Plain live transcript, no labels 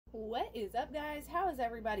What is up, guys? How is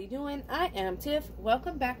everybody doing? I am Tiff.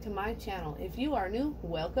 Welcome back to my channel. If you are new,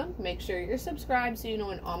 welcome. Make sure you're subscribed so you know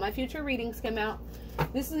when all my future readings come out.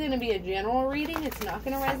 This is going to be a general reading. It's not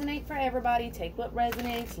going to resonate for everybody. Take what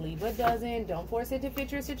resonates, leave what doesn't. Don't force it to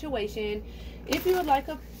fit your situation. If you would like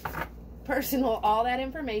a personal, all that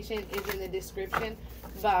information is in the description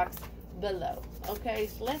box below. Okay,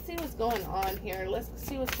 so let's see what's going on here. Let's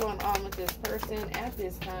see what's going on with this person at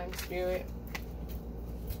this time, Spirit.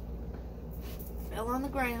 Fell on the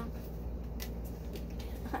ground.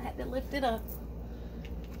 I had to lift it up.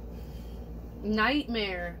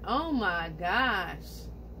 Nightmare. Oh my gosh.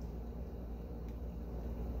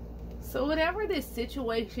 So whatever this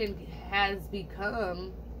situation has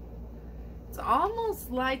become, it's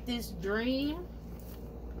almost like this dream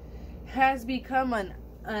has become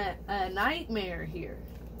a nightmare here.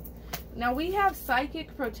 Now we have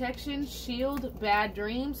psychic protection, shield, bad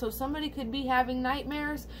dreams. So somebody could be having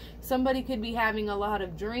nightmares. Somebody could be having a lot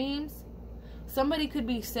of dreams. Somebody could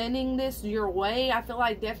be sending this your way. I feel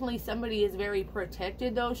like definitely somebody is very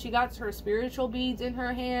protected though. She got her spiritual beads in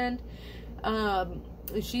her hand.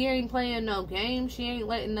 She ain't playing no game. She ain't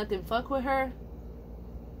letting nothing fuck with her.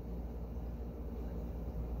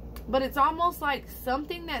 But it's almost like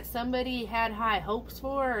something that somebody had high hopes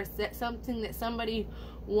for, or something that somebody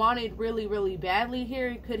wanted really, really badly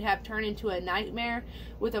here could have turned into a nightmare.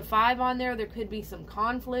 With a 5 on there, there could be some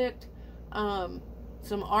conflict,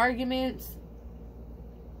 some arguments.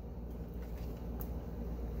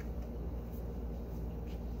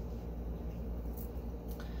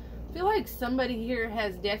 I feel like somebody here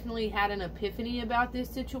has definitely had an epiphany about this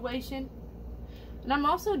situation. And I'm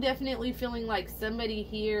also definitely feeling like somebody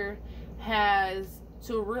here has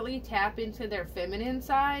to really tap into their feminine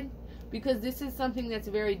side, because this is something that's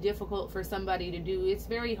very difficult for somebody to do. It's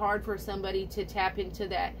very hard for somebody to tap into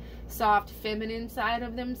that soft feminine side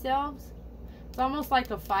of themselves. It's almost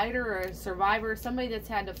like a fighter or a survivor, somebody that's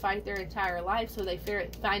had to fight their entire life, so they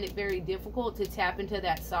find it very difficult to tap into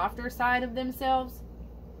that softer side of themselves.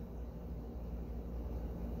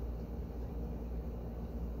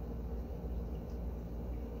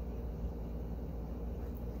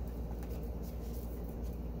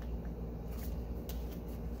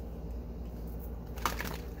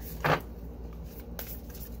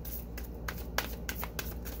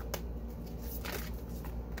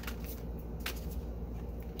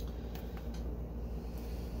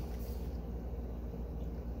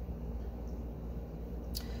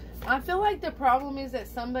 I feel like the problem is that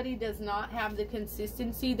somebody does not have the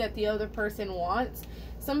consistency that the other person wants.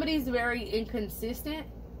 Somebody's very inconsistent.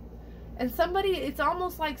 And somebody, it's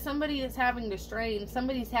almost like somebody is having to strain.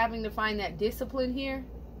 Somebody's having to find that discipline here.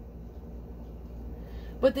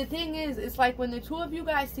 But the thing is, it's like when the two of you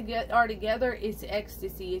guys are together, it's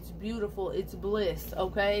ecstasy. It's beautiful. It's bliss,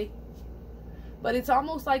 okay? But it's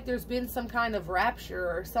almost like there's been some kind of rapture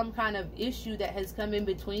or some kind of issue that has come in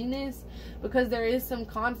between this, because there is some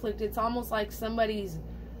conflict. It's almost like somebody's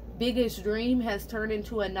biggest dream has turned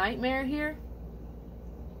into a nightmare here.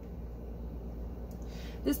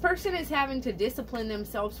 This person is having to discipline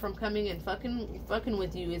themselves from coming and fucking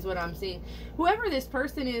with you, is what I'm seeing. Whoever this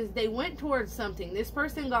person is, they went towards something. This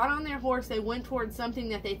person got on their horse. They went towards something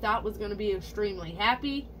that they thought was going to be extremely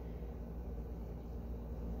happy.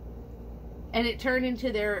 And it turned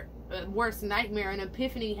into their worst nightmare. An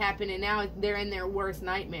epiphany happened, and now they're in their worst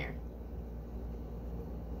nightmare.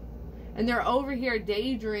 And they're over here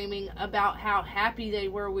daydreaming about how happy they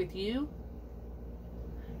were with you.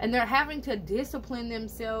 And they're having to discipline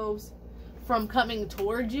themselves from coming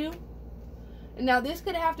towards you. And now this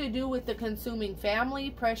could have to do with the consuming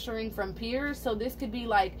family, pressuring from peers. So this could be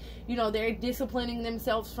like, you know, they're disciplining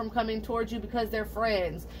themselves from coming towards you because they're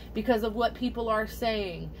friends, because of what people are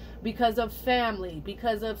saying, because of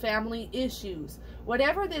family issues.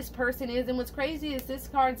 Whatever this person is. And what's crazy is this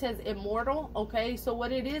card says immortal. Okay, so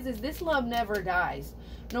what it is this love never dies.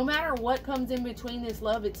 No matter what comes in between this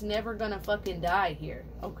love, it's never gonna fucking die here.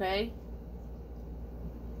 Okay.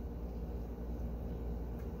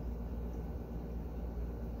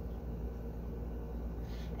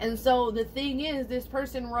 And so the thing is, this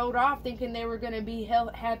person rode off thinking they were going to be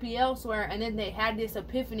happy elsewhere. And then they had this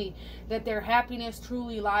epiphany that their happiness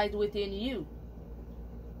truly lies within you.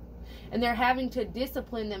 And they're having to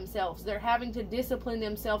discipline themselves. They're having to discipline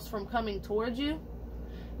themselves from coming towards you.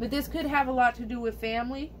 But this could have a lot to do with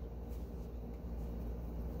family,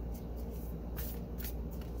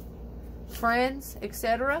 friends,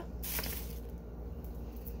 etc.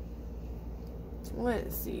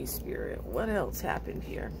 Let's see, Spirit. What else happened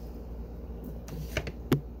here?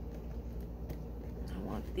 I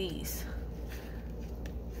want these.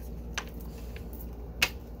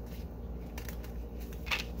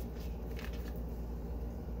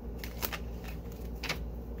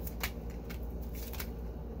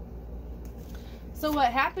 So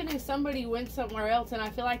what happened is somebody went somewhere else, and I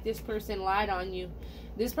feel like this person lied on you.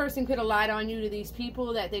 This person could have lied on you to these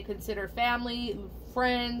people that they consider family,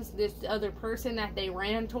 friends, this other person that they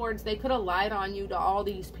ran towards. They could have lied on you to all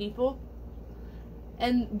these people.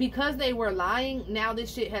 And because they were lying, now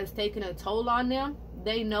this shit has taken a toll on them.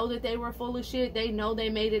 They know that they were full of shit. They know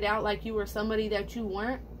they made it out like you were somebody that you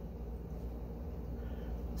weren't.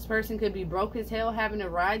 This person could be broke as hell having to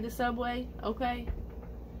ride the subway, okay?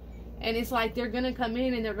 And it's like they're going to come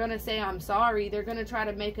in and they're going to say, I'm sorry. They're going to try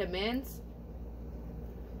to make amends.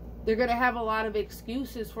 They're going to have a lot of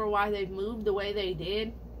excuses for why they've moved the way they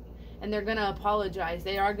did. And they're going to apologize.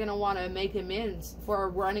 They are going to want to make amends for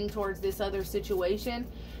running towards this other situation,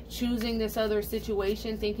 choosing this other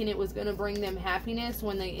situation, thinking it was going to bring them happiness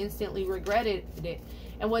when they instantly regretted it.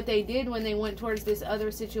 And what they did when they went towards this other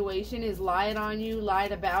situation is lied on you,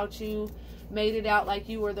 lied about you, made it out like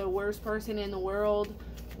you were the worst person in the world,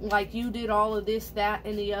 like you did all of this, that,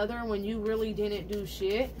 and the other when you really didn't do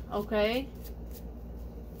shit, okay?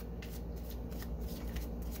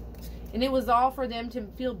 And it was all for them to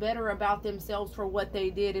feel better about themselves for what they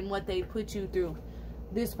did and what they put you through.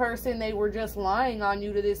 This person, they were just lying on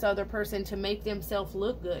you to this other person to make themselves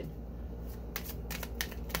look good.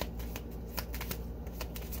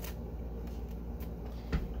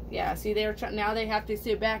 Yeah, see, now they have to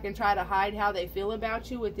sit back and try to hide how they feel about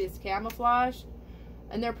you with this camouflage.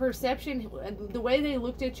 And their perception, the way they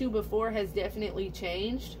looked at you before has definitely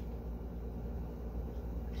changed.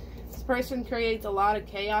 This person creates a lot of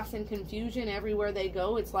chaos and confusion everywhere they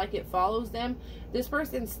go. It's like it follows them. This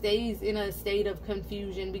person stays in a state of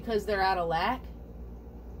confusion because they're out of lack.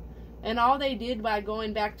 And all they did by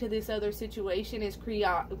going back to this other situation is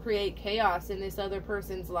create chaos in this other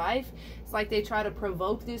person's life. It's like they try to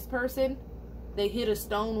provoke this person. They hit a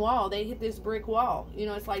stone wall. They hit this brick wall. You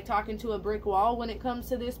know, it's like talking to a brick wall when it comes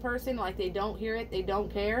to this person. Like they don't hear it. They don't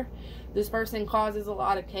care. This person causes a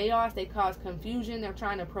lot of chaos. They cause confusion. They're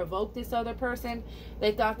trying to provoke this other person.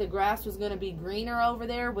 They thought the grass was going to be greener over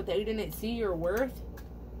there, but they didn't see your worth.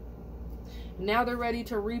 Now they're ready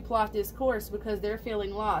to replot this course because they're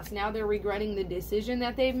feeling lost. Now they're regretting the decision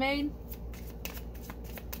that they've made.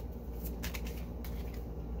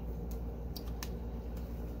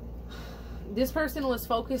 This person was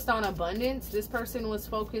focused on abundance. This person was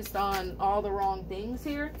focused on all the wrong things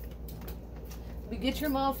here. But get your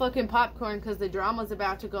motherfucking popcorn because the drama's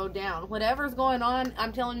about to go down. Whatever's going on,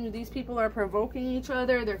 I'm telling you, these people are provoking each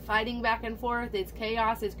other. They're fighting back and forth. It's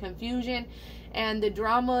chaos. It's confusion. And the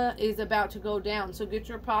drama is about to go down. So get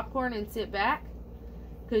your popcorn and sit back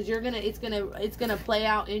because it's gonna play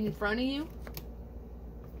out in front of you.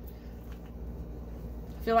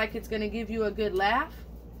 I feel like it's gonna give you a good laugh.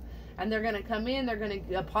 And they're going to come in. They're going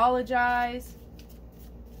to apologize.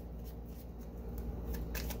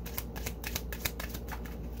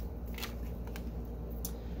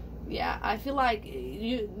 Yeah, I feel like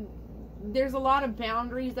there's a lot of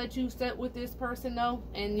boundaries that you set with this person, though.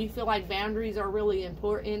 And you feel like boundaries are really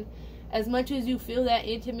important. As much as you feel that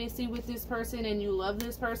intimacy with this person and you love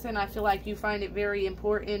this person, I feel like you find it very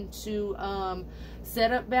important to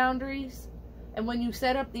set up boundaries. And when you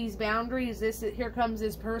set up these boundaries, here comes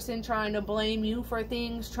this person trying to blame you for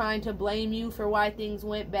things, trying to blame you for why things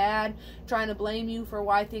went bad, trying to blame you for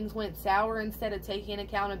why things went sour instead of taking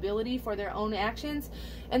accountability for their own actions.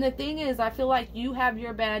 And the thing is, I feel like you have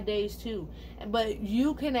your bad days too. But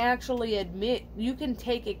you can actually admit, you can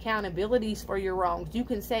take accountabilities for your wrongs. You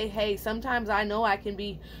can say, hey, sometimes I know I can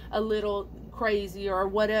be a little crazy or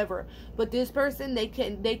whatever, but this person, they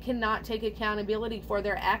cannot take accountability for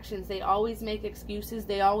their actions. They always make excuses.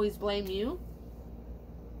 They always blame you.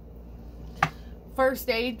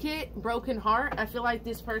 First aid kit, broken heart. I feel like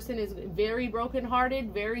this person is very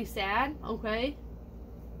brokenhearted, very sad, okay?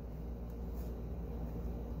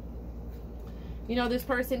 You know, this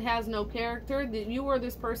person has no character. You are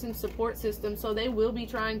this person's support system, so they will be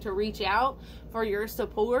trying to reach out for your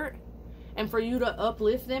support and for you to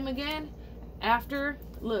uplift them again. After,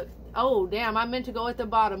 look, oh, damn, I meant to go at the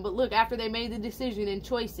bottom. But look, after they made the decision and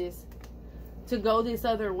choices to go this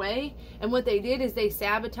other way. And what they did is they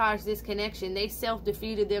sabotaged this connection. They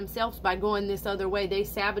self-defeated themselves by going this other way. They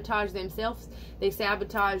sabotaged themselves. They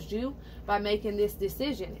sabotaged you by making this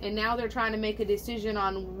decision. And now they're trying to make a decision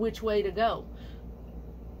on which way to go.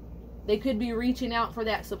 They could be reaching out for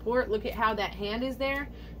that support. Look at how that hand is there,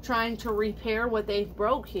 trying to repair what they've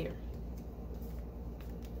broke here.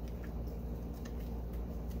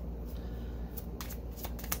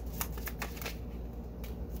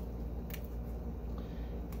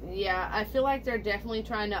 Yeah, I feel like they're definitely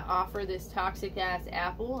trying to offer this toxic ass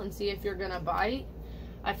apple and see if you're gonna bite.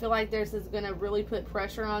 I feel like this is going to really put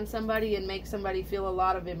pressure on somebody and make somebody feel a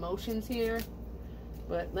lot of emotions here.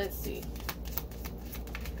 But let's see.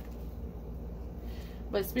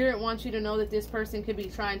 But Spirit wants you to know that this person could be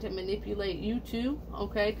trying to manipulate you too,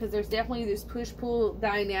 okay? Because there's definitely this push-pull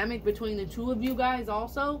dynamic between the two of you guys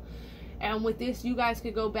also. And with this, you guys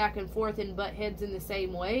could go back and forth and butt heads in the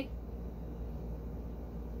same way.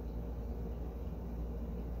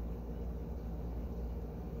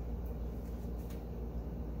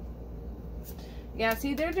 Yeah,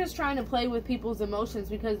 see, they're just trying to play with people's emotions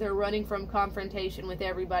because they're running from confrontation with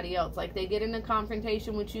everybody else. Like, they get in a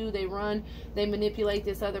confrontation with you, they run, they manipulate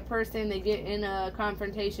this other person, they get in a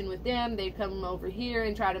confrontation with them, they come over here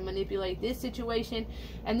and try to manipulate this situation.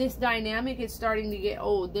 And this dynamic is starting to get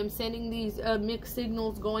old. Them sending these mixed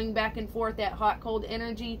signals, going back and forth, that hot-cold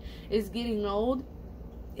energy is getting old.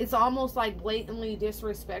 It's almost like blatantly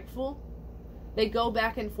disrespectful. They go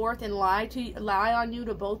back and forth and lie on you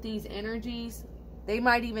to both these energies. They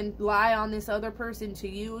might even lie on this other person to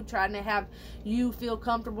you, trying to have you feel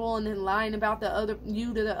comfortable and then lying about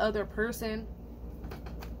you to the other person.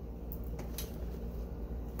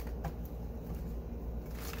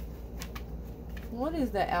 What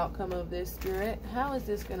is the outcome of this, Spirit? How is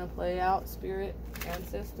this going to play out, Spirit,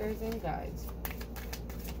 ancestors, and guides?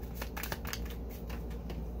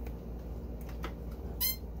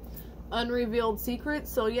 Unrevealed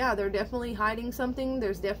secrets. So yeah, they're definitely hiding something.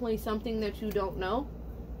 There's definitely something that you don't know.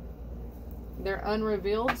 They're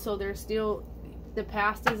unrevealed, so they're still, the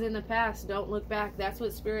past is in the past. Don't look back. That's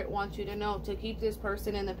what Spirit wants you to know, to keep this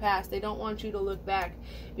person in the past. They don't want you to look back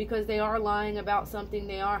because they are lying about something.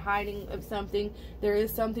 They are hiding of something. There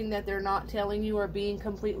is something that they're not telling you or being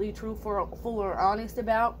completely truthful or honest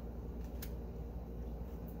about.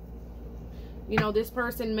 You know, this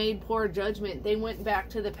person made poor judgment. They went back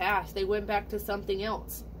to the past. They went back to something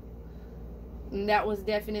else. And that was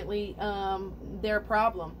definitely their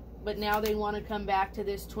problem. But now they want to come back to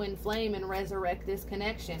this twin flame and resurrect this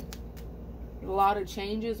connection. A lot of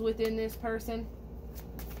changes within this person.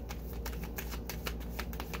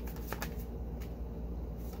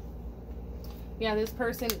 Yeah, this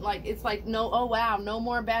person, like, it's like, no, oh wow, no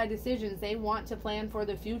more bad decisions. They want to plan for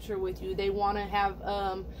the future with you. They want to have,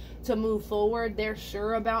 to move forward. They're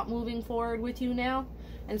sure about moving forward with you now.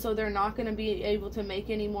 And so they're not going to be able to make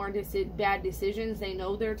any more bad decisions. They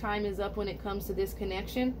know their time is up when it comes to this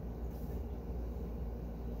connection.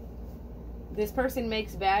 This person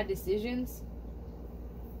makes bad decisions.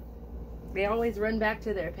 They always run back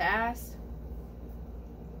to their past.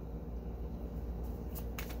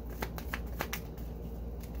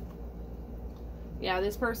 Yeah,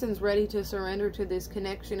 this person's ready to surrender to this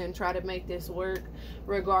connection and try to make this work.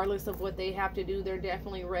 Regardless of what they have to do, they're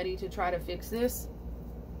definitely ready to try to fix this.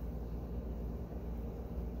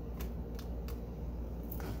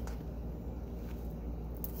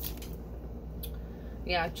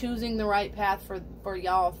 Yeah, choosing the right path for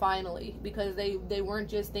y'all finally, because they weren't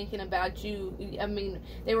just thinking about you. I mean,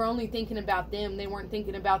 they were only thinking about them. They weren't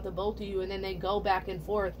thinking about the both of you, and then they go back and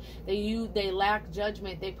forth. They lack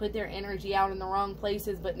judgment. They put their energy out in the wrong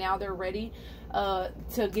places, but now they're ready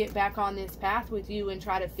to get back on this path with you and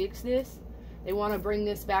try to fix this. They want to bring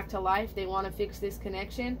this back to life. They want to fix this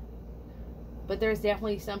connection. But there's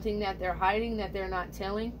definitely something that they're hiding that they're not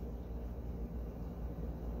telling.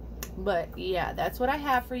 But yeah, that's what I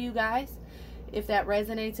have for you guys. If that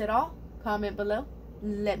resonates at all, comment below.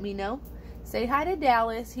 Let me know. Say hi to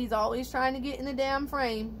Dallas. He's always trying to get in the damn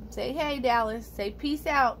frame. Say hey, Dallas. Say peace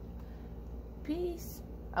out. Peace.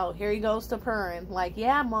 Oh, here he goes to purring. Like,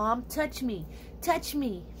 yeah, Mom, touch me. Touch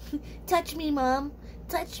me. Touch me, Mom.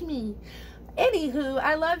 Touch me. Anywho,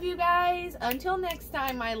 I love you guys. Until next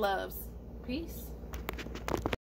time, my loves. Peace.